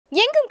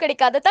எங்கும்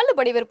கிடைக்காத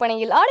தள்ளுபடி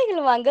விற்பனையில்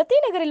ஆடைகள் வாங்க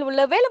TNagaril உள்ள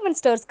Velavan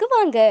ஸ்டோர்ஸ்க்கு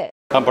வாங்க.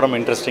 படம்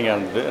இன்ட்ரெஸ்டிங்காக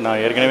இருந்தது.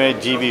 நான் ஏற்கனவே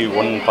ஜிவி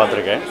 1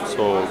 பார்த்துருக்கேன்.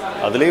 ஸோ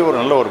அதுலேயே ஒரு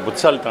நல்ல ஒரு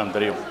புத்திசாலித்தனம்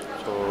தெரியும்.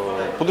 ஸோ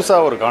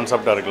புதுசாக ஒரு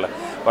கான்செப்டாக இருக்குல்ல,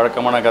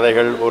 வழக்கமான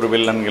கதைகள், ஒரு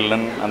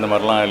வில்லன் அந்த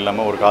மாதிரிலாம்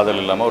இல்லாமல், ஒரு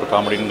காதல் இல்லாமல், ஒரு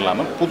காமெடின்னு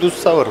இல்லாமல்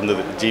புதுசாக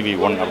இருந்தது ஜிவி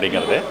 1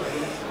 அப்படிங்கிறது.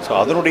 ஸோ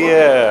அதனுடைய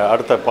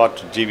அடுத்த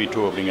பார்ட் ஜிவி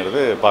 2 அப்படிங்கிறது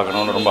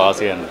பார்க்கணுன்னு ரொம்ப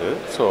ஆசையாக இருந்தது.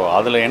 ஸோ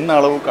அதில் என்ன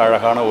அளவுக்கு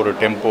அழகான ஒரு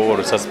டெம்போ,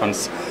 ஒரு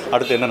சஸ்பென்ஸ்,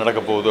 அடுத்து என்ன நடக்க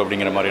போகுது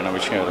அப்படிங்கிற மாதிரியான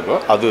விஷயம் இருக்கோ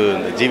அது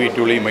இந்த ஜிவி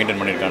 2லேயும் மெயின்டைன்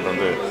பண்ணியிருக்கான்றது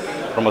வந்து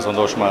ரொம்ப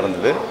சந்தோஷமாக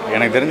இருந்தது.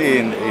 எனக்கு தெரிஞ்சு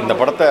இந்த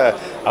படத்தை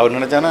அவர்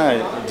நினச்சானா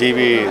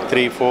ஜிவி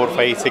 3, 4,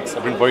 5, 6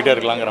 அப்படின்னு போயிட்டே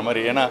இருக்கலாங்கிற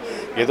மாதிரி. ஏன்னா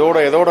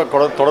எதோட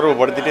தொடர்பு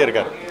படுத்திகிட்டே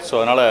இருக்கார். ஸோ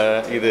அதனால்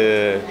இது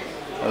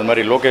அது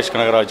மாதிரி லோகேஷ்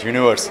கனகராஜ்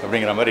யூனிவர்ஸ்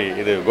அப்படிங்கிற மாதிரி,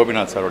 இது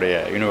கோபிநாத் சாருடைய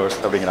யூனிவர்ஸ்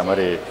அப்படிங்கிற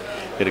மாதிரி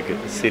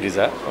இருக்குது.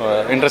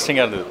 சீரியஸாக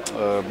இன்ட்ரெஸ்டிங்காக இருந்தது.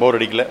 போர்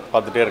அடிக்கல,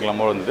 பார்த்துட்டே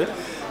இருக்கலாமோ இருந்தது.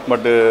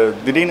 பட்டு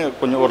திடீர்னு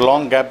கொஞ்சம் ஒரு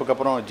லாங் கேப்புக்கு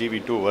அப்புறம் ஜிவி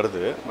 2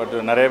 வருது. பட்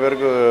நிறைய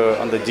பேருக்கு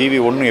அந்த ஜிவி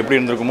 1 எப்படி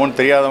இருந்திருக்குமோன்னு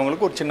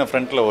தெரியாதவங்களுக்கு ஒரு சின்ன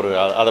ஃப்ரண்ட்டில் ஒரு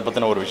அதை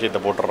பற்றின ஒரு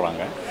விஷயத்தை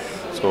போட்டுடுறாங்க.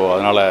 ஸோ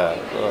அதனால்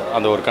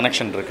அந்த ஒரு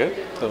கனெக்ஷன்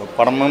இருக்குது.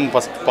 படமும்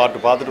ஃபஸ்ட்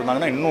பார்ட்டு பார்த்துட்டு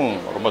இருந்தாங்கன்னா இன்னும்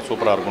ரொம்ப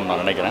சூப்பராக இருக்கும்னு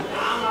நான் நினைக்கிறேன்.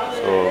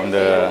 ஸோ இந்த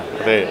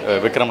அதே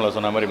விக்ரமில்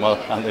சொன்ன மாதிரி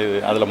அந்த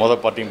அதில்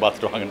பார்ட்டியும்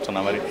பார்த்துட்டு வாங்கன்னு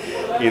சொன்ன மாதிரி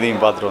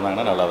இதையும் பார்த்துட்டு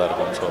வந்தாங்கன்னா நல்லா தான்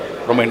இருக்கும். ஸோ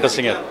ரொம்ப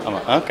இன்ட்ரெஸ்டிங்காக இருக்கும்.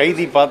 ஆமாம்,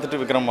 கைதி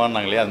பார்த்துட்டு விக்ரம்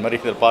வாங்கினாங்க இல்லையா, அது மாதிரி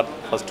இது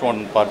ஃபஸ்ட் ஒன்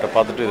பார்ட்டை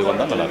பார்த்துட்டு இது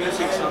வந்தால்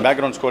நல்லாயிருக்கும்.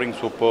 பேக்ரவுண்ட் ஸ்கோரிங்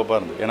சூப்பராக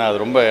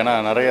இருந்தது. ஏன்னா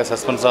நிறைய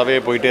சஸ்பென்ஸாகவே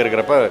போயிட்டே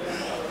இருக்கிறப்ப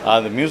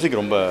அது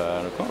மியூசிக் ரொம்ப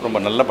இருக்கும். ரொம்ப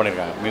நல்லா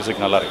பண்ணியிருக்காங்க.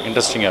 மியூசிக் நல்லாயிருக்கு,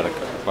 இன்ட்ரெஸ்டிங்காக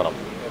இருக்குது படம்.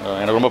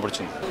 எனக்கு ரொம்ப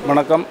பிடிச்சிருக்கு.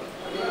 வணக்கம்.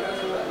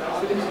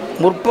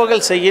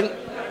 முற்பகல் செய்யின்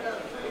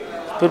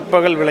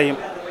பிற்பகல்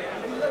விளையும்,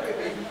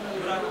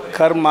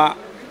 கர்மா.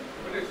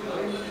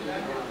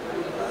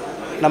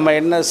 நம்ம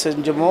என்ன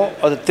செஞ்சோமோ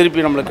அது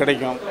திருப்பி நம்மளுக்கு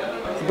கிடைக்கும்.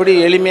 இப்படி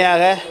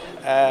எளிமையாக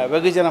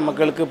வெகுஜன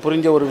மக்களுக்கு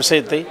புரிஞ்ச ஒரு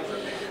விஷயத்தை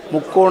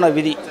முக்கோண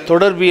விதி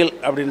தொடர்பியல்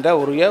அப்படின்ற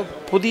ஒரு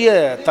புதிய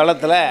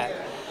தளத்தில்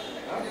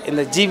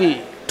இந்த ஜிவி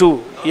 2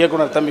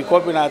 இயக்குனர் தம்பி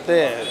கோபிநாத்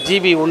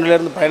ஜிவி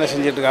 1லேருந்து பயணம்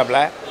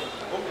செஞ்சிட்ருக்காப்புல.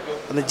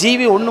 அந்த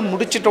ஜிவி 1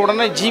 முடிச்சிட்ட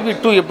உடனே ஜிவி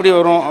 2 எப்படி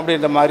வரும்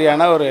அப்படின்ற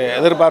மாதிரியான ஒரு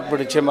எதிர்பார்ப்பு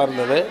நிச்சயமாக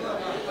இருந்தது.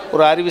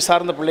 ஒரு அறிவு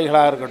சார்ந்த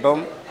பிள்ளைகளாக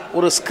இருக்கட்டும்,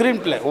 ஒரு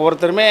ஸ்க்ரீன் பிளே,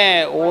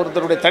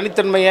 ஒவ்வொருத்தருடைய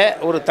தனித்தன்மையை,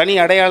 ஒரு தனி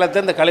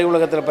அடையாளத்தை இந்த கலை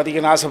உலகத்தில்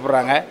பதிக்கணும்னு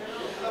ஆசைப்பட்றாங்க.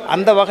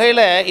 அந்த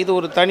வகையில் இது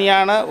ஒரு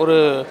தனியான ஒரு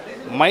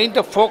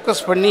மைண்டை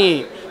ஃபோக்கஸ் பண்ணி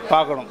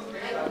பார்க்கணும்.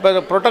 இப்போ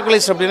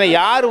ப்ரோட்டோகலிஸ்ட் அப்படின்னா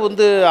யார்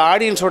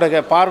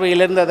ஆடியன்ஸோட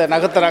பார்வையிலேருந்து அதை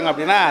நகர்த்துறாங்க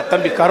அப்படின்னா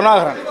தம்பி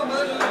கருணாகரன்.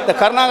 இந்த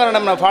கருணாகரன்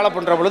நம்ம ஃபாலோ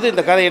பண்ணுற பொழுது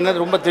இந்த கதை என்ன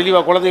ரொம்ப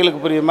தெளிவாக குழந்தைகளுக்கு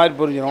புரியுற மாதிரி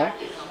புரிஞ்சிடும்.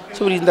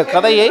 ஸோ இந்த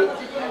கதையை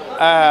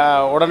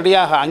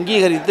உடனடியாக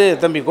அங்கீகரித்து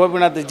தம்பி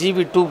கோபிநாத்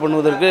ஜிவி 2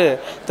 பண்ணுவதற்கு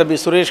தம்பி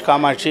சுரேஷ்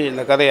காமாட்சி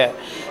இந்த கதையை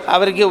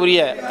அவருக்கே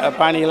உரிய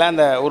பாணியில்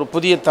அந்த ஒரு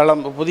புதிய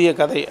தளம், புதிய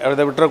கதை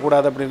அதை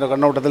விட்டுறக்கூடாது அப்படின்ற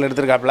கண்ணோட்டத்தில்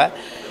எடுத்திருக்காப்புல.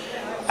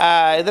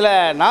 இதில்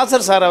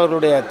நாசர் சார்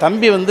அவருடைய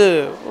தம்பி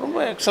ரொம்ப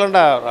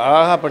எக்ஸலண்ட்டாக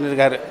அழகாக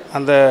பண்ணியிருக்காரு.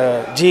 அந்த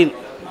ஜீன்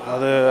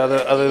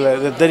அதில்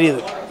இது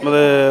தெரியுது.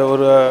 அது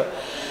ஒரு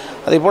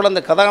அதே போல்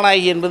அந்த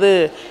கதாநாயகி என்பது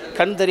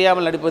கண்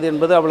தெரியாமல் நடிப்பது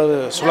என்பது அவ்வளவு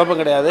சுலபம்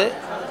கிடையாது.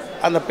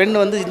 அந்த பெண்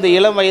இந்த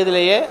இளம்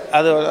வயதிலேயே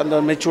அந்த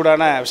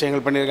மெச்சூர்டான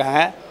விஷயங்கள் பண்ணியிருக்காங்க.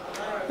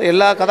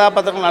 எல்லா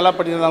கதாபாத்திரங்களும் நல்லா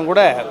பண்ணியிருந்தாலும்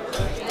கூட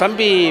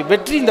தம்பி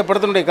வெற்றி இந்த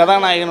படத்தினுடைய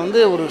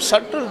கதாநாயகன் ஒரு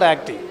சட்டில்டு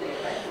ஆக்டிங்.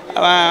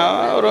 அவன்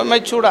ஒரு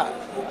மெச்சூர்டாக,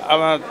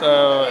 அவன்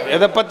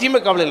எதை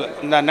பற்றியுமே கவலை இல்லை.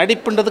 இந்த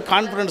நடிப்புன்றது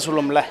கான்ஃபிடென்ஸ்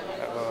சொல்லும்ல,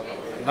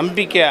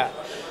 நம்பிக்கை.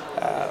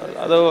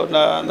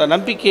 அந்த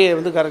நம்பிக்கையை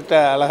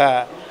கரெக்டாக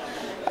அழகாக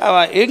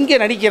அவன் எங்கே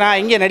நடிக்கிறான்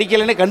எங்கே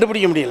நடிக்கலைன்னு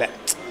கண்டுபிடிக்க முடியல.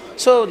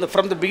 ஸோ இந்த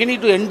from the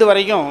beginning to end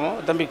வரைக்கும்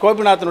தம்பி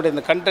கோபிநாத்தினுடைய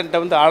இந்த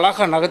கண்டென்ட்டை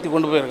அழகாக நகர்த்தி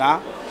கொண்டு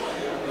போயிருக்கான்.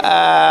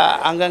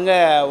 அங்கங்கே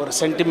ஒரு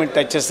சென்டிமெண்ட்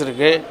டச்சஸ்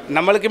இருக்குது.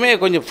 நம்மளுக்குமே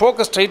கொஞ்சம்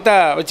ஃபோக்கஸ்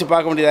ஸ்ட்ரைட்டாக வச்சு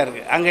பார்க்க வேண்டியதாக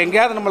இருக்குது. அங்கே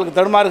எங்கேயாவது நம்மளுக்கு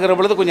தடுமாறுகிற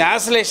பொழுது கொஞ்சம்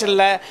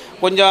ஆசோலேஷனில்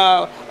கொஞ்சம்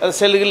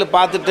செல்லுகளில்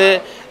பார்த்துட்டு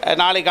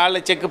நாளைக்கு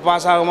காலையில் செக்கு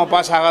பாஸ் ஆகுமோ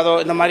பாஸ் ஆகாதோ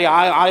இந்த மாதிரி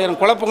 1000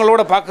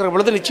 குழப்பங்களோடு பார்க்குற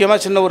பொழுது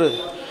நிச்சயமாக சின்ன ஒரு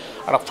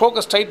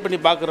ஃபோக்கஸ் ஸ்ட்ரைட் பண்ணி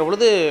பார்க்குற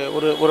பொழுது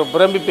ஒரு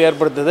பிரமிப்பு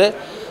ஏற்படுத்துது.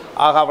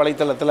 ஆகா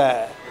வலைத்தளத்தில்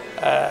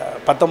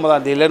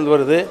 19ஆம் தேதியிலேருந்து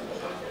வருது.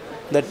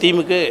 இந்த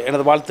டீமுக்கு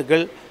எனது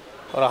வாழ்த்துக்கள்.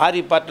 ஒரு ஹாரி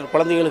பாட்டர்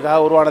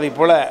குழந்தைகளுக்காக உருவானதைப்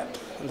போல்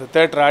இந்த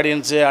தியேட்டர்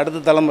ஆடியன்ஸு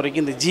அடுத்த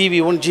தலைமுறைக்கு இந்த ஜிவி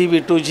 1, ஜிவி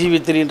 2, ஜிவி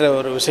 3ன்ற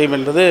ஒரு விஷயம்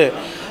என்பது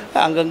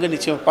அங்கங்கே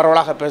நிச்சயம்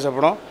பரவலாக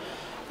பேசப்படும்.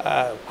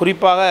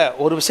 குறிப்பாக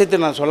ஒரு விஷயத்தை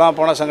நான் சொல்லாமல்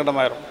போனால்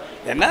சங்கடமாயிரும்.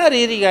 என்ன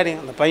ரீதிகாடி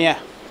அந்த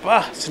பையன்,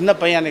 சின்ன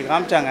பையன் அன்றைக்கி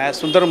காமிச்சாங்க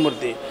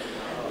சுந்தரமூர்த்தி,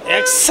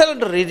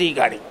 எக்ஸலண்ட்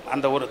ரீதிகாடி.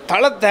 அந்த ஒரு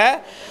தளத்தை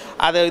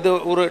இது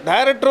ஒரு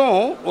டைரக்டரும்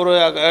ஒரு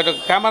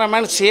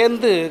கேமராமேன்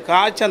சேர்ந்து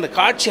அந்த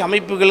காட்சி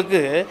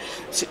அமைப்புகளுக்கு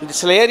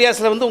சில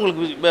ஏரியாஸில்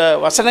உங்களுக்கு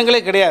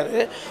வசனங்களே கிடையாது.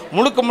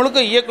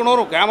 முழுக்க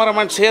இயக்குனரும்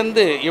கேமராமேன்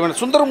சேர்ந்து இவன்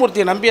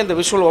சுந்தரமூர்த்தியை நம்பி அந்த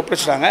விஷுவல்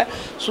ஒப்படைச்சிட்டாங்க.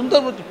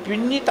 சுந்தரமூர்த்தி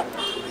பின்னிட்டான்.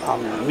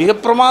 மிக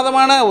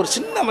பிரமாதமான ஒரு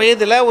சின்ன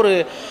வயதில் ஒரு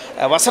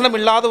வசனம்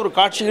இல்லாத ஒரு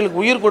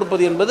காட்சிகளுக்கு உயிர்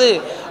கொடுப்பது என்பது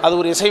அது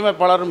ஒரு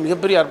இசையமைப்பாளரும்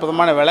மிகப்பெரிய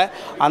அற்புதமான வேலை.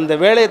 அந்த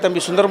வேலையை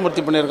தம்பி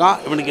சுந்தரமூர்த்தி பண்ணியிருக்கான்.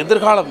 இவனுக்கு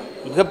எதிர்காலம்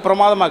மிக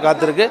பிரமாதமாக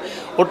காத்திருக்கு.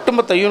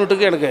 ஒட்டுமொத்த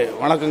யூனிட்டுக்கு எனக்கு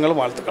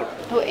வணக்கங்களும் வாழ்த்துக்கள்.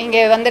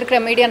 இங்கே வந்திருக்கிற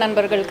மீடியா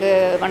நண்பர்களுக்கு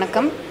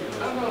வணக்கம்.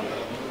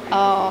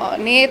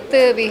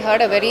 நேற்று we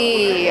heard a very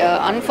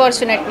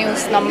unfortunate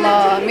news. நம்ம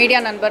மீடியா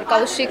நண்பர்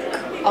கௌஷிக்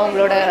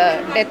அவங்களோட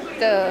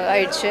டெத்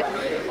ஆயிடுச்சு.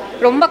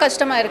 ரொம்ப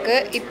கஷ்டமாக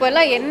இருக்குது.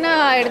 இப்போல்லாம் என்ன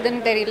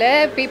ஆயிடுதுன்னு தெரியல.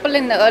 பீப்புள்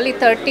இந்த ஏர்லி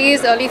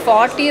 30s ஏர்லி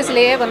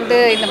 40ஸ்லேயே வந்து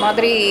இந்த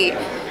மாதிரி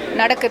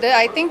நடக்குது.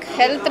 ஐ திங்க்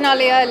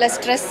ஹெல்த்னாலேயா இல்லை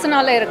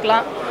ஸ்ட்ரெஸ்னால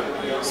இருக்கலாம்.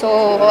 ஸோ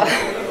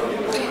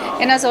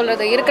என்ன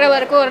சொல்கிறது, இருக்கிற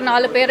வரைக்கும் ஒரு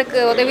 4 பேருக்கு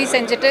உதவி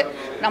செஞ்சுட்டு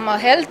நம்ம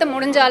ஹெல்த்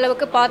முடிஞ்ச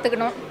அளவுக்கு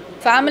பார்த்துக்கணும்,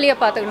 ஃபேமிலியை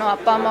பார்த்துக்கணும்,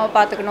 அப்பா அம்மாவை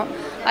பார்த்துக்கணும்.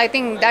 I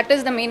think that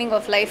is the meaning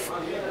of life.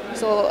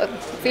 So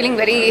feeling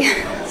very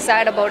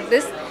sad about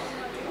this.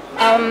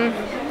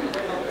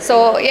 So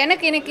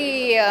எனக்கு இன்னைக்கு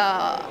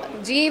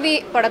ஜீவி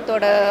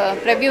படத்தோட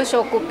ப்ரிவ்யூ ஷோ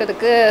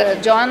கூப்பிட்டதுக்கு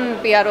ஜான்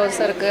பிஆர்ஓ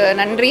சருக்கு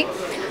நன்றி.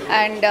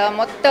 அண்ட்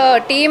மொத்த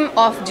டீம்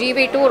ஆஃப்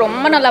ஜீவி 2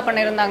 ரொம்ப நல்லா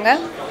பண்ணியிருந்தாங்க.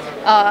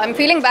 I'm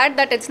feeling bad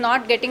that it's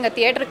not getting a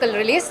theatrical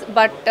release,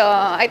 but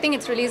I think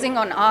it's releasing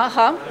on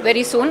AHA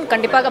very soon.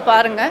 கண்டிப்பாக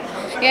பாருங்கள்.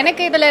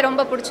 எனக்கு இதில்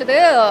ரொம்ப பிடிச்சது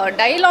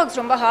டைலாக்ஸ்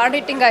ரொம்ப ஹார்ட்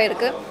ஹிட்டிங்காக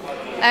இருக்குது.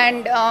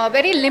 அண்ட்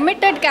வெரி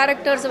லிமிட்டட்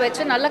கேரக்டர்ஸ்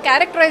வச்சு நல்ல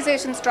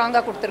கேரக்டரைசேஷன்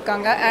ஸ்ட்ராங்காக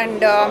கொடுத்துருக்காங்க.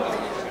 அண்ட்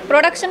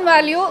ப்ரொடக்ஷன்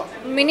வேல்யூ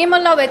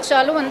மினிமலாக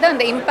வச்சாலும் வந்து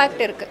அந்த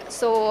இம்பேக்ட் இருக்குது.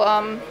 So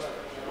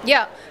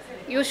yeah,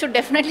 you should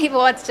definitely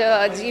watch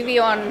Jiivi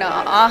on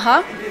AHA.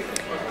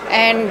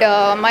 And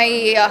my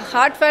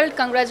heartfelt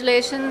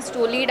congratulations to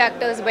lead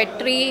actors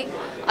Vetri,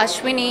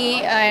 Ashwini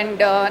and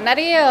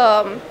நிறைய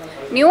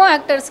நியூ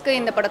ஆக்டர்ஸ்க்கு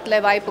இந்த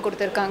படத்தில் வாய்ப்பு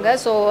கொடுத்துருக்காங்க.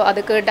 ஸோ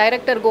அதுக்கு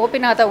டைரக்டர்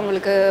கோபிநாத்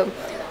அவங்களுக்கு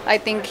I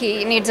think he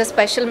needs a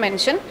special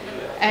mention.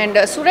 And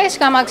Suresh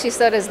Kamatchi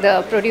sir is the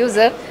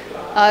producer.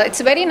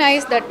 It's very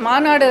nice that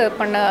மாநாடு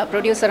பண்ண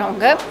producer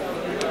அவங்க.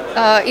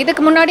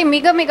 இதுக்கு முன்னாடி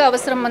மிக மிக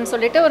அவசரம்னு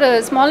சொல்லிட்டு ஒரு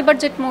small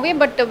budget movie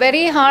but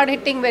very hard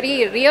hitting very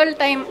real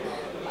time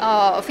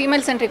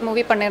female centric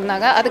movie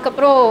பண்ணியிருந்தாங்க.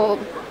 அதுக்கப்புறம்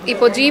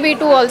இப்போ ஜிவி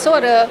 2 ஆல்சோ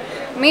ஒரு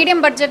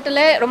மீடியம் பட்ஜெட்டில்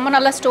ரொம்ப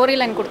நல்ல ஸ்டோரி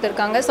லைன்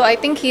கொடுத்துருக்காங்க. So I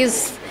think he's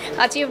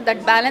achieve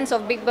that balance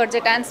of big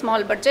budget and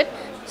small budget.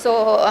 So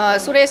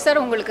Suresh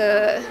sir உங்களுக்கு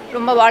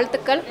ரொம்ப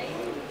வாழ்த்துக்கள்.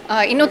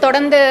 இன்னும்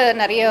தொடர்ந்து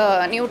நிறைய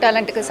நியூ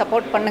டேலண்ட்டுக்கு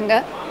சப்போர்ட்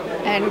பண்ணுங்கள்.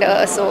 And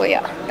so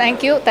yeah,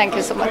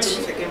 thank you so much.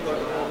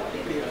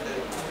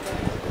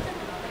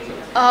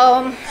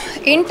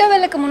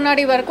 இன்டர்வெலுக்கு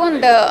முன்னாடி வரைக்கும்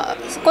அந்த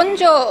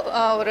கொஞ்சம்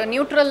ஒரு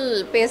நியூட்ரல்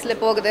பேஸில்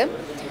போகுது.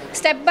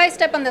 ஸ்டெப் பை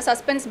ஸ்டெப் அந்த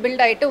சஸ்பென்ஸ்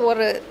பில்ட் ஆகிட்டு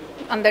ஒரு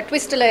அந்த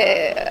ட்விஸ்ட்டில்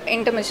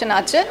இன்டர்மிஷன்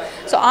ஆச்சு.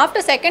 ஸோ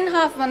ஆஃப்டர் செகண்ட்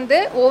ஹாஃப் வந்து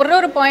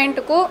ஒரு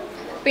பாயிண்ட்டுக்கும்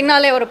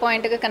பின்னாலே ஒரு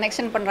பாயிண்ட்டுக்கு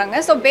கனெக்ஷன் பண்ணுறாங்க.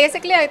 ஸோ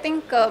பேசிக்லி ஐ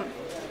திங்க்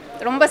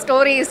ரொம்ப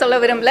ஸ்டோரி சொல்ல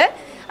விரும்பல.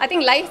 I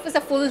think life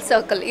is a full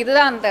circle,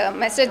 இதுதான் அந்த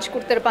மெசேஜ்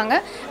கொடுத்துருப்பாங்க.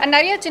 அண்ட்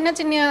நிறைய சின்ன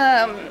சின்ன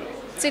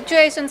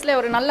சிச்சுவேஷன்ஸில்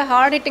ஒரு நல்ல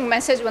ஹார்ட் ஹிட்டிங்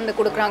மெசேஜ் வந்து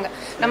கொடுக்குறாங்க.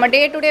 நம்ம டே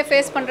டு டே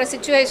ஃபேஸ் பண்ணுற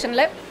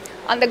சிச்சுவேஷனில்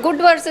அந்த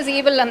குட் வர்சஸ்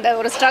ஈவில் அந்த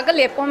ஒரு ஸ்ட்ரகிள்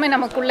எப்போவுமே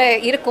நமக்குள்ளே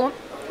இருக்கும்.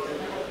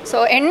 ஸோ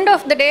எண்ட்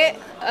ஆஃப் த டே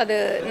அது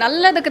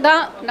நல்லதுக்கு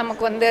தான்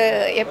நமக்கு வந்து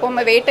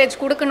எப்போவுமே வெயிட்டேஜ்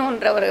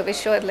கொடுக்கணுன்ற ஒரு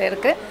விஷயம் இதில்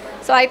இருக்குது.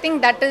 So I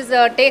think that is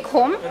take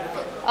home.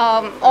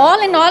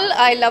 All in all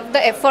I love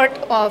the effort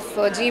of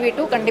GV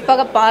 2.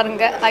 கண்டிப்பாக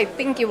பாருங்கள். I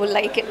think you will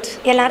like it.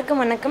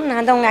 எல்லாருக்கும் வணக்கம்.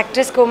 நான் தான் உங்கள்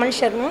ஆக்ட்ரஸ் கோமல்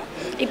சர்மா.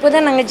 இப்போ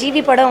தான் நாங்கள்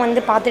ஜிவி படம்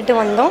வந்து பார்த்துட்டு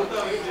வந்தோம்.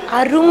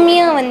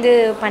 அருமையாக வந்து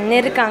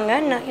பண்ணியிருக்காங்க.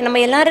 நம்ம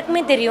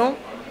எல்லாருக்குமே தெரியும்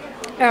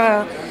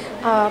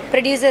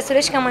ப்ரொடியூசர்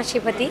சுரேஷ் காமாட்சி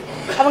பற்றி.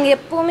 அவங்க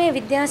எப்போவுமே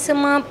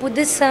வித்தியாசமாக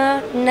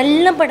புதுசாக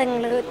நல்ல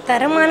படங்கள்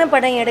தரமான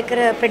படம் எடுக்கிற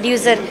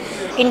ப்ரொடியூசர்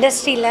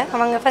இண்டஸ்ட்ரியில்.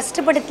 அவங்க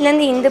ஃபஸ்ட்டு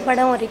படத்துலேருந்து இந்த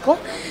படம்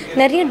வரைக்கும்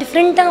நிறைய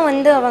டிஃப்ரெண்ட்டாக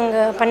வந்து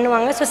அவங்க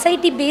பண்ணுவாங்க.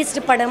 சொசைட்டி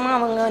பேஸ்டு படமாக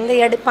அவங்க வந்து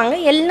எடுப்பாங்க.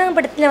 எல்லா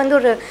படத்தில் வந்து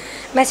ஒரு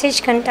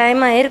மெசேஜ்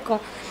கட்டாயமாக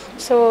இருக்கும்.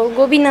 ஸோ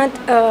கோபிநாத்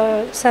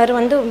சார்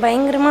வந்து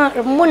பயங்கரமாக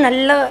ரொம்ப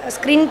நல்ல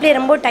ஸ்க்ரீன் ப்ளே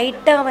ரொம்ப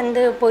டைட்டாக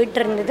வந்து போயிட்டு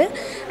இருந்தது.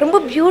 ரொம்ப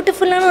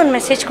பியூட்டிஃபுல்லான ஒரு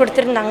மெசேஜ்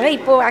கொடுத்துருந்தாங்க.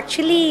 இப்போது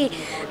ஆக்சுவலி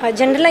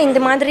ஜென்ரலாக இந்த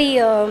மாதிரி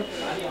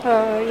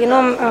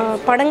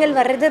படங்கள்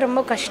வர்றது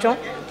ரொம்ப கஷ்டம்.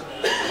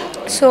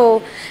 ஸோ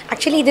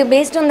ஆக்சுவலி இது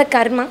பேஸ்ட் ஆன் த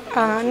கர்மா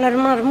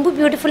ரொம்ப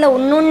பியூட்டிஃபுல்லாக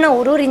ஒன்று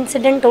ஒரு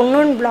இன்சிடெண்ட்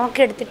ஒன்று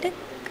பிளாக் எடுத்துகிட்டு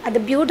அது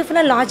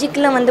பியூட்டிஃபுல்லாக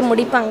லாஜிக்கலாக வந்து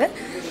முடிப்பாங்க.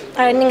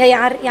 நீங்கள்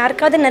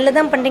யாருக்காவது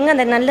நல்லதான் பண்ணுறீங்க,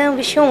 அந்த நல்ல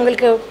விஷயம்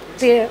உங்களுக்கு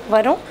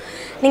வரும்.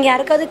 நீங்கள்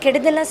யாருக்காவது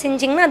கெடுதலாக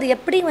செஞ்சிங்கன்னா அது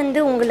எப்படி வந்து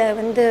உங்களை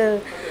வந்து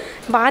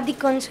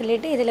பாதிக்கும்னு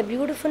சொல்லிட்டு இதில்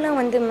பியூட்டிஃபுல்லாக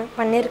வந்து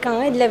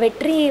பண்ணியிருக்காங்க. இதில்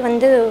வெற்றி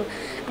வந்து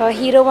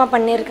ஹீரோவாக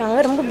பண்ணியிருக்காங்க.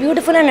 ரொம்ப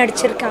பியூட்டிஃபுல்லாக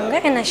நடிச்சிருக்காங்க.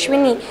 அண்ட்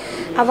அஸ்வினி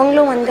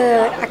அவங்களும் வந்து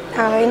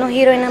இன்னும்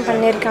ஹீரோயினாக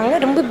பண்ணியிருக்காங்க.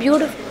 ரொம்ப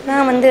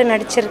பியூட்டிஃபுல்லாக வந்து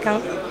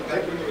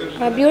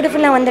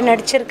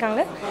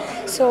நடிச்சிருக்காங்க.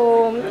 ஸோ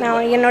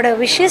என்னோடய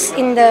விஷஸ்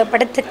இந்த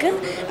படத்துக்கு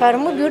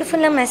ரொம்ப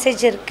பியூட்டிஃபுல்லாக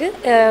மெசேஜ்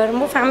இருக்குது.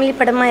 ரொம்ப ஃபேமிலி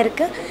படமாக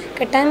இருக்குது.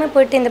 கட்டாயமாக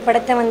போய்ட்டு இந்த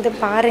படத்தை வந்து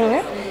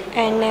பாருங்கள்.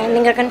 அண்ட்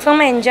நீங்கள்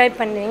கன்ஃபார்மாக என்ஜாய்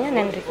பண்ணுவீங்க.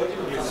 நன்றி.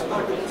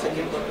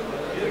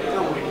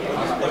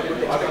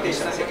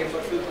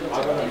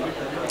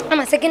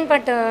 ஆமாம், செகண்ட்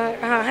பார்ட்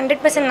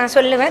 100% நான்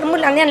சொல்லுவேன். ரொம்ப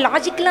அந்த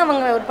லாஜிக்கலாக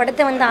அவங்க ஒரு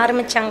படத்தை வந்து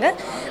ஆரம்பித்தாங்க.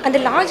 அந்த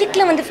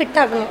லாஜிக்கில் வந்து ஃபிட்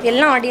ஆகணும்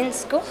எல்லா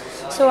ஆடியன்ஸுக்கும்.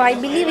 ஸோ ஐ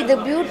பிலீவ் இது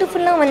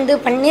பியூட்டிஃபுல்லாக வந்து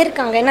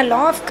பண்ணியிருக்காங்க. ஏன்னா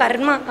லா ஆஃப்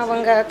கர்மா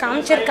அவங்க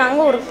காமிச்சிருக்காங்க.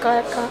 ஒரு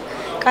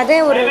கதை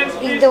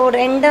இது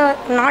ஒரு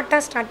நாட்டாக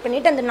ஸ்டார்ட்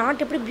பண்ணிவிட்டு அந்த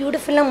நாட் எப்படி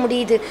பியூட்டிஃபுல்லாக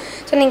முடியுது.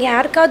 ஸோ நீங்கள்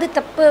யாருக்காவது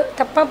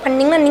தப்பாக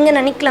பண்ணிங்கன்னா நீங்கள்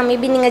நினைக்கலாம்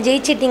மேபி நீங்கள்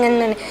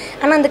ஜெயிச்சிட்டிங்கன்னு.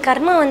 ஆனால் அந்த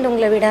கர்மா வந்து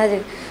உங்களை விடாது.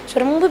 ஸோ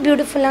ரொம்ப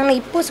பியூட்டிஃபுல்லான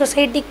இப்போது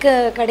சொசைட்டிக்கு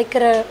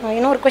கிடைக்கிற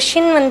ஒரு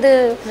கொஷின் வந்து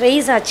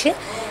ரைஸ் ஆச்சு.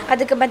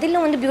 அதுக்கு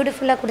பதிலும் வந்து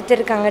பியூட்டிஃபுல்லாக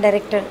கொடுத்துருக்காங்க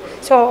director.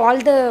 So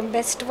all the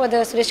best for the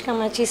Suresh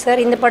Kamakshi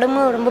sir. இந்த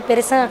படமும் ரொம்ப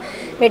பெருசாக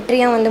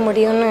வெற்றியாக வந்து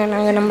முடியும்னு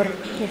நாங்கள் நம்புகிறோம்.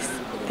 S,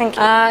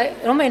 thank you.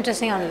 ரொம்ப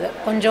இன்ட்ரெஸ்டிங்காக இருந்தது.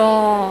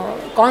 கொஞ்சம்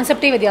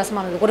கான்செப்டே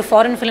வித்தியாசமாக இருந்தது. ஒரு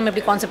ஃபாரின் ஃபிலிம்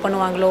எப்படி கான்செப்ட்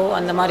பண்ணுவாங்களோ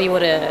அந்த மாதிரி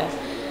ஒரு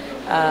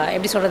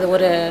எப்படி சொல்கிறது,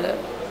 ஒரு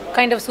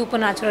kind of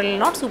super natural,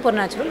 not super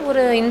natural,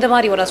 ஒரு இந்த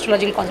மாதிரி ஒரு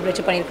அஸ்ட்ராலஜிக்கல் கான்செப்ட்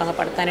வச்சு பண்ணியிருக்காங்க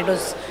படத்தை. And it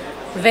was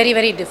very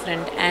very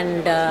different.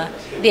 And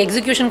the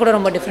execution கூட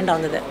ரொம்ப டிஃப்ரெண்ட்டாக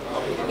இருந்தது.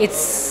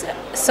 It's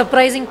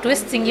surprising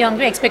twist. இங்கேயும்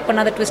அங்கேயும் எக்ஸ்பெக்ட்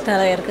பண்ணாத ட்விஸ்ட்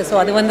நிறைய இருக்குது. ஸோ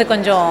அது வந்து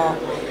கொஞ்சம்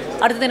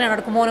அடுத்தது என்ன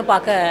நடக்குமோன்னு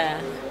பார்க்க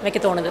வைக்க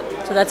தோணுது.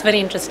 So that's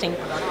very interesting.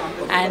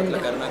 And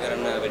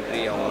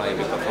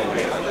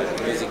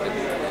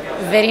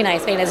very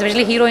nice, very nice.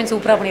 Especially heroine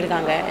சூப்பராக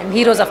பண்ணியிருக்காங்க. அண்ட்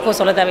ஹீரோஸ் அஃப்கோர்ஸ்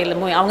சொல்ல தேவையில்லை,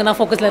 அவங்க தான்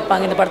ஃபோக்கஸில்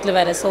இருப்பாங்க இந்த படத்தில்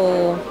வேறு. ஸோ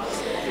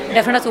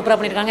டெஃபினட்டாக சூப்பராக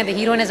பண்ணியிருக்காங்க. இந்த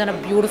heroine is an a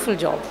beautiful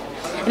job.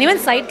 And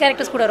even side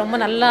characters கூட ரொம்ப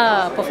நல்லா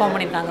பெர்ஃபார்ம்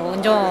பண்ணியிருக்காங்க.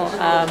 கொஞ்சம்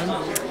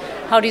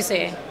ஹவ் டு யூ சே,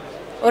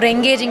 ஒரு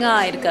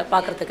எங்கேஜிங்காக இருக்குது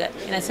பார்க்குறதுக்கு.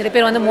 ஏன்னா சில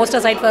பேர் வந்து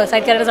மோஸ்ட்டாக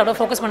சைட் கேரக்டர்ஸ் அவ்வளோ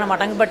ஃபோக்கஸ் பண்ண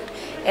மாட்டாங்க. பட்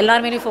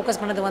எல்லாருமேலேயும்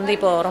ஃபோக்கஸ் பண்ணது வந்து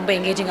இப்போ ரொம்ப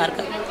எங்கேஜிங்காக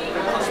இருக்குது.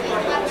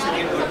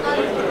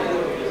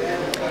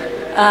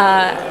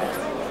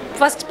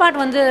 ஃபஸ்ட் பார்ட்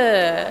வந்து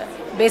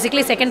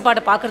பேசிக்லி செகண்ட்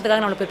பார்ட்டை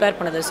பார்க்குறதுக்காக நம்மளை ப்ரிப்பேர்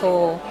பண்ணுது. So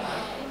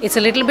it's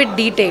a little bit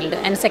detailed.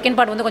 And second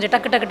part வந்து கொஞ்சம்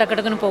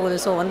டக்குன்னு போகுது.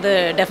 ஸோ வந்து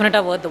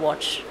டெஃபினட்டாக worth the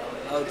watch.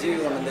 GV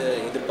one வந்து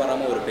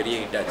எதிர்பாராமல் ஒரு பெரிய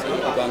ஹிட் ஆச்சு.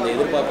 இப்போ அந்த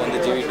எதிர்பார்ப்பு வந்து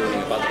ஜிவி டூ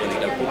நீங்கள் பார்த்து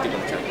வந்தீங்களா, பூர்த்தி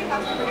பண்ணிச்சாங்க?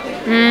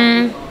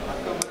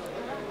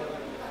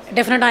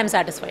 டெஃபினட்டாக ஐம்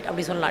சாட்டிஸ்ஃபைட்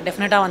அப்படி சொல்லலாம்.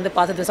 டெஃபினட்டாக வந்து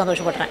பார்த்துட்டு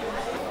சந்தோஷப்படுறேன்.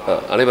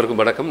 அனைவருக்கும்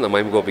வணக்கம். நான்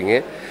மயம் கோபிங்க.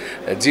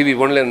 ஜிவி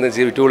ஒன்னில் இருந்து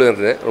ஜிவி டூவில்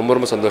இருந்தது.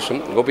 ரொம்ப சந்தோஷம்.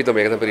 கோபி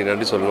தம்பி தான் பெரிய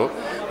நன்றி சொல்லணும்.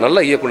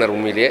 நல்ல இயக்குனர்.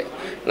 உண்மையிலேயே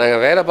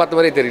நாங்கள் வேலை பார்த்த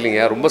மாதிரியே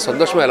தெரியலைங்க. ரொம்ப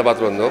சந்தோஷமாக வேலை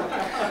பார்த்துட்டு வந்தோம்.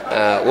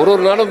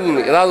 ஒரு நாளும்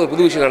ஏதாவது ஒரு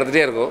புது விஷயம்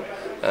நடந்துகிட்டே இருக்கும்.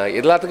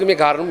 எல்லாத்துக்குமே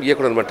காரணம்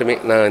இயக்குனர் மட்டுமே.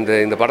 நான்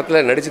இந்த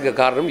படத்தில் நடிச்சுக்க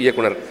காரணம்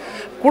இயக்குனர்.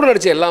 கூட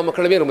நடித்த எல்லா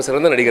மக்களுமே ரொம்ப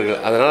சிறந்த நடிகர்கள்.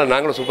 அதனால்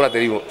நாங்களும் சூப்பராக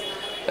தெரியும்.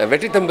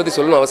 வெற்றி தம்பி பற்றி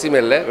சொல்லணும் அவசியமே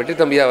இல்லை. வெற்றி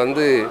தம்பியா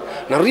வந்து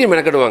நிறைய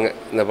மெனக்கெடுவாங்க.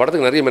 இந்த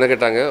படத்துக்கு நிறைய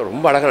மெனக்கெட்டாங்க.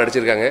 ரொம்ப அழகாக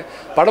நடிச்சிருக்காங்க.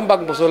 படம்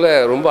பார்க்க சொல்ல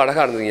ரொம்ப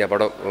அழகாக இருந்ததுங்க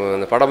படம்.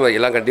 அந்த படம்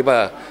எல்லாம்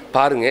கண்டிப்பாக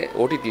பாருங்கள்.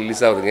 ஓடிடி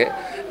ரிலீஸ் ஆகுதுங்க.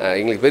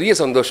 எங்களுக்கு பெரிய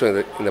சந்தோஷம்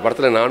இது. இந்த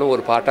படத்தில் நானும்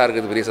ஒரு பாட்டாக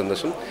இருக்கிறது பெரிய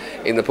சந்தோஷம்.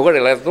 இந்த புகழ்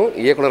எல்லாருக்கும்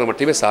இயக்குனர்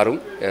மட்டுமே சாரும்.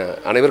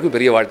 அனைவருக்கும்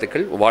பெரிய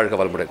வாழ்த்துக்கள். வாழ்க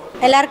வளமுடன்.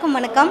 எல்லாருக்கும்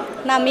வணக்கம்.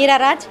 நான்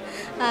மீராராஜ்.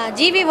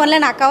 ஜிவி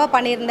ஒன்னில் நான் அக்காவாக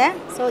பண்ணியிருந்தேன்.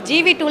 ஸோ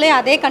ஜிவி டூலேயும்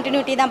அதே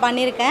கண்டினியூட்டி தான்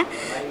பண்ணியிருக்கேன்.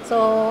 ஸோ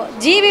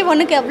ஜிவி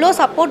ஒன்றுக்கு எவ்வளோ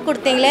சப்போர்ட்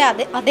கொடுத்தீங்களே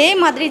அதே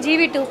மாதிரி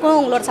ஜிவி டூக்கும்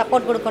உங்களோட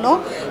சப்போர்ட் கொடுக்கணும்.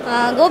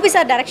 கோபி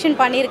சார் டைரக்ஷன்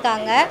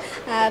பண்ணியிருக்காங்க.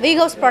 வி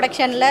ஹவுஸ்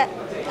ப்ரொடக்ஷனில்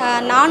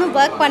நானும்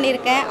ஒர்க்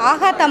பண்ணியிருக்கேன்.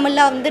 ஆஹா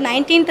தமிழில் வந்து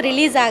 19th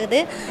ரிலீஸ்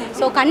ஆகுது.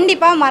 ஸோ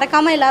கண்டிப்பாக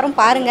மறக்காமல் எல்லோரும்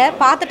பாருங்கள்.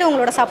 பார்த்துட்டு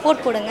உங்களோட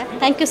சப்போர்ட் கொடுங்க.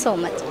 Thank you so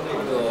much.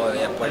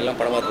 எல்லாம்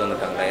படம் பார்த்து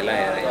வந்திருக்காங்க. எல்லாம்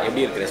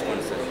எப்படி இருக்குது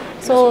ரெஸ்பான்ஸ்?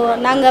 ஸோ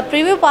நாங்கள்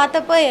ப்ரிவ்யூ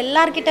பார்த்தப்போ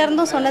எல்லார்கிட்ட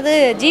இருந்தும் சொன்னது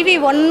ஜிவி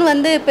ஒன்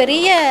வந்து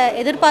பெரிய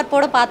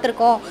எதிர்பார்ப்போடு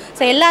பார்த்துருக்கோம்.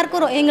 ஸோ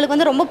எல்லாருக்கும் எங்களுக்கு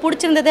வந்து ரொம்ப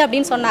பிடிச்சிருந்தது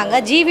அப்படின்னு சொன்னாங்க.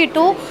 ஜிவி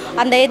டூ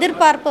அந்த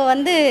எதிர்பார்ப்பு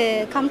வந்து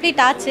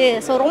கம்ப்ளீட் ஆச்சு.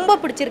 ஸோ ரொம்ப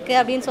பிடிச்சிருக்கு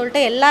அப்படின்னு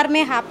சொல்லிட்டு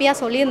எல்லாருமே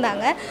ஹாப்பியாக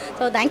சொல்லியிருந்தாங்க.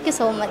 So thank you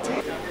so much.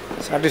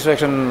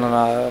 Satisfaction.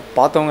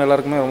 பார்த்தவங்க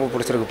எல்லாருக்குமே ரொம்ப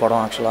பிடிச்சிருக்கு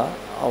படம்.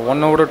 ஆக்சுவலாக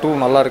 1/2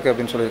 நல்லா இருக்குது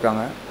அப்படின்னு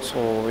சொல்லியிருக்காங்க. ஸோ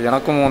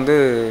எனக்கும் வந்து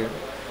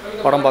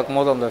படம்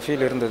பார்க்கும்போது அந்த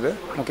ஃபீல் இருந்தது.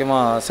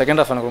 முக்கியமாக செகண்ட்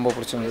ஹாஃப் எனக்கு ரொம்ப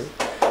பிடிச்சிருந்தது.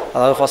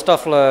 அதாவது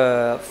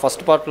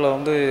ஃபஸ்ட் பார்ட்டில்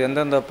வந்து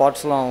எந்தெந்த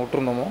பார்ட்ஸ்லாம்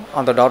விட்டுருந்தோமோ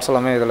அந்த டாட்ஸ்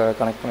எல்லாமே இதில்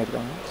கனெக்ட்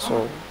பண்ணியிருக்காங்க. ஸோ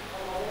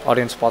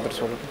ஆடியன்ஸ் பார்த்துட்டு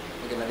சொல்லுங்கள்.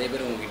 ஓகே, நிறைய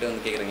பேர் உங்ககிட்ட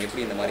வந்து கேட்குறாங்க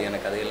எப்படி இந்த மாதிரியான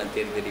கதையெல்லாம்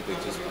தேடி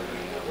போய் சூஸ்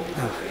பண்ணுறீங்க.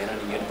 ஏன்னா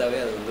நீங்கள் எடுத்தாவே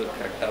அது வந்து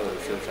கரெக்டாக ஒரு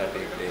ஷோ ஷாட்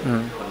இருக்குது,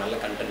 ஒரு நல்ல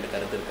கண்டென்ட்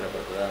கருத்து இருக்கிற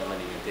படத்தை தான் வந்து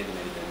நீங்கள் தேடி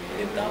நடிக்கிறீங்க.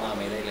 இது தானா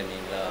அமைதா இல்லை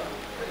நீங்களா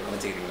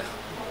அமைச்சிக்கிறீங்களா?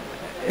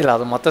 இல்லை,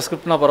 அது மற்ற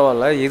ஸ்கிரிப்ட்னா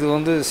பரவாயில்ல. இது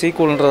வந்து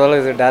சீக்குவல்ன்றதால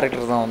இது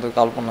டேரக்டர் தான் வந்து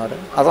கால் பண்ணார்.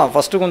 அதான்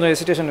ஃபஸ்ட்டு கொஞ்சம்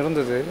ஹெசிடேஷன்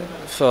இருந்தது.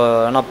 ஸோ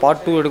நான்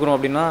பார்ட் 2 எடுக்கணும்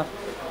அப்படின்னா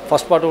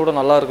ஃபஸ்ட் பார்ட்டு கூட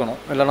நல்லா இருக்கணும்.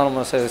 இல்லைனா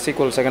நம்ம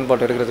சீக்குவல் செகண்ட்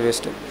பார்ட் எடுக்கிறது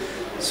வேஸ்ட்டு.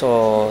 ஸோ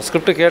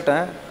ஸ்கிரிப்ட்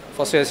கேட்டேன்.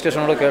 ஃபஸ்ட்டு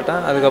ஹெசிடேஷனோட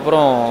கேட்டேன்.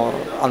 அதுக்கப்புறம்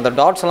அந்த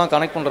டாட்ஸ் எல்லாம்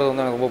கனெக்ட் பண்ணுறது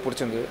வந்து எனக்கு ரொம்ப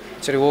பிடிச்சிருந்தது.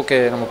 சரி, ஓகே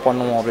நம்ம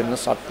பண்ணுவோம் அப்படின்னு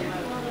ஸ்டார்ட்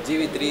பண்ணேன்.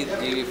 ஜிவி 3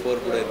 ஜிவி 4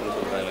 கூட இருக்குன்னு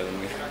சொல்கிறாங்க.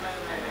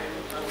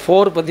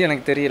 4 பற்றி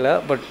எனக்கு தெரியல.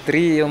 பட்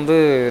 3 வந்து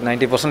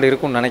 90%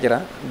 இருக்கும்னு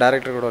நினைக்கிறேன்.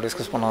 டேரக்டர் கூட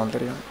டிஸ்கஸ் பண்ணாலும்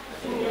தெரியும்.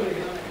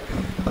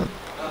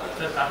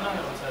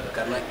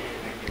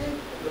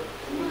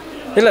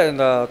 இல்லை,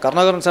 இந்த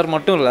கருணாகரன் சார்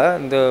மட்டும் இல்லை,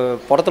 இந்த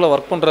படத்தில்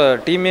ஒர்க் பண்ணுற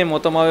டீமே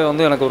மொத்தமாகவே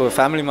வந்து எனக்கு ஒரு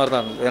ஃபேமிலி மாதிரி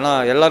தான் இருந்தது. ஏன்னா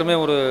எல்லாருமே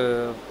ஒரு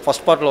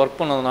ஃபஸ்ட் பார்ட்டில் ஒர்க்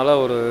பண்ணதுனால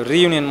ஒரு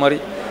ரீயூனியன் மாதிரி.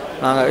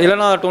 நாங்கள்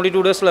இல்லைனா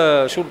 22 டேஸில்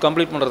ஷூட்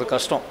கம்ப்ளீட் பண்ணுறது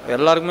கஷ்டம்.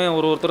 எல்லாருக்குமே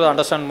ஒருத்தர்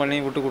அண்டர்ஸ்டாண்ட் பண்ணி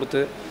விட்டு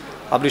கொடுத்து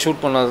அப்படி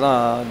ஷூட் பண்ணது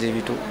தான்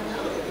ஜிவி 2.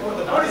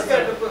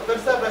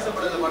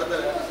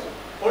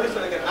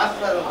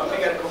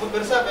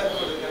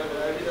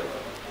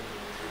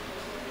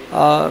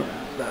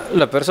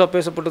 இல்லை, பெருசாக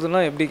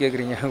பேசப்பட்டதுன்னா எப்படி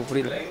கேட்குறீங்க?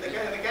 புரியல.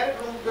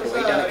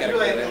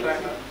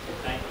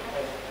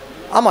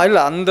 ஆமாம்,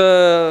 இல்லை அந்த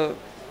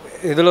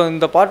இதில்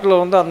இந்த பாட்டில்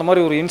வந்து அந்த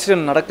மாதிரி ஒரு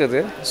இன்சிடென்ட் நடக்குது.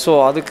 ஸோ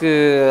அதுக்கு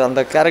அந்த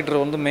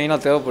கேரக்டர் வந்து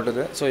மெயினாக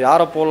தேவைப்பட்டது. ஸோ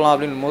யாரை போடலாம்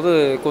அப்படின் போது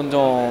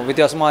கொஞ்சம்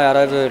வித்தியாசமாக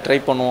யாராவது ட்ரை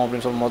பண்ணுவோம்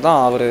அப்படின்னு சொல்லும்போது தான்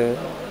அவர்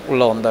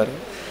உள்ளே வந்தார்.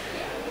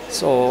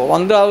 ஸோ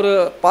வந்து அவர்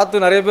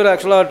பார்த்து நிறைய பேர்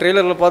ஆக்சுவலாக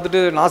ட்ரெய்லரில்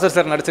பார்த்துட்டு நாசர்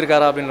சார்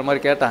நடிச்சிருக்காரா அப்படின்ற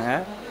மாதிரி கேட்டாங்க.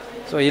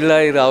 ஸோ இல்லை,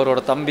 இது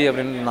அவரோட தம்பி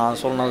அப்படின்னு நான்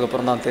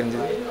சொன்னதுக்கப்புறம் தான்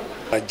தெரிஞ்சுது.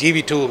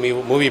 ஜிவி 2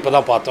 மூவி இப்போ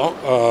தான் பார்த்தோம்.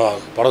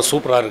 படம்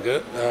சூப்பராக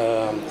இருக்குது.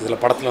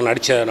 இதில் படத்தில்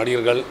நடித்த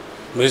நடிகர்கள்,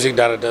 மியூசிக்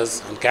டைரக்டர்ஸ்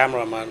அண்ட்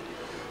கேமராமேன்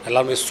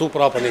எல்லாருமே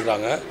சூப்பராக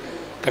பண்ணியிருக்காங்க.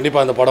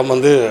 கண்டிப்பாக இந்த படம்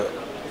வந்து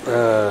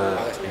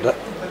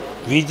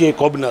விஜே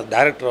கோபிநாத்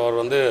டைரக்டர்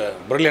அவர் வந்து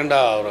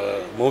ப்ரில்லியண்ட்டாக ஒரு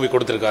மூவி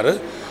கொடுத்துருக்காரு.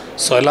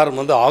 ஸோ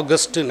எல்லோரும் வந்து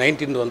August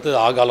 19 வந்து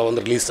ஆகாவில்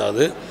வந்து ரிலீஸ்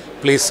ஆகுது.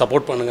 ப்ளீஸ்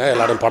சப்போர்ட் பண்ணுங்கள்,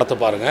 எல்லோரும் படத்தை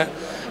பாருங்கள்.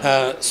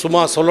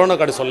 சும்மா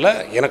சொல்லணும் கடை சொல்ல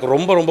எனக்கு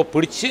ரொம்ப ரொம்ப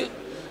பிடிச்சி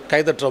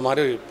கைதட்டுற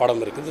மாதிரி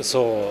படம் இருக்குது.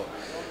 ஸோ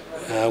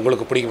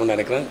உங்களுக்கு பிடிக்கும்னு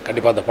நினைக்கிறேன்.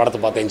 கண்டிப்பாக அந்த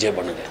படத்தை பார்த்து என்ஜாய்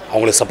பண்ணுங்கள்,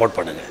 அவங்களுக்கு சப்போர்ட்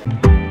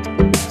பண்ணுங்கள்.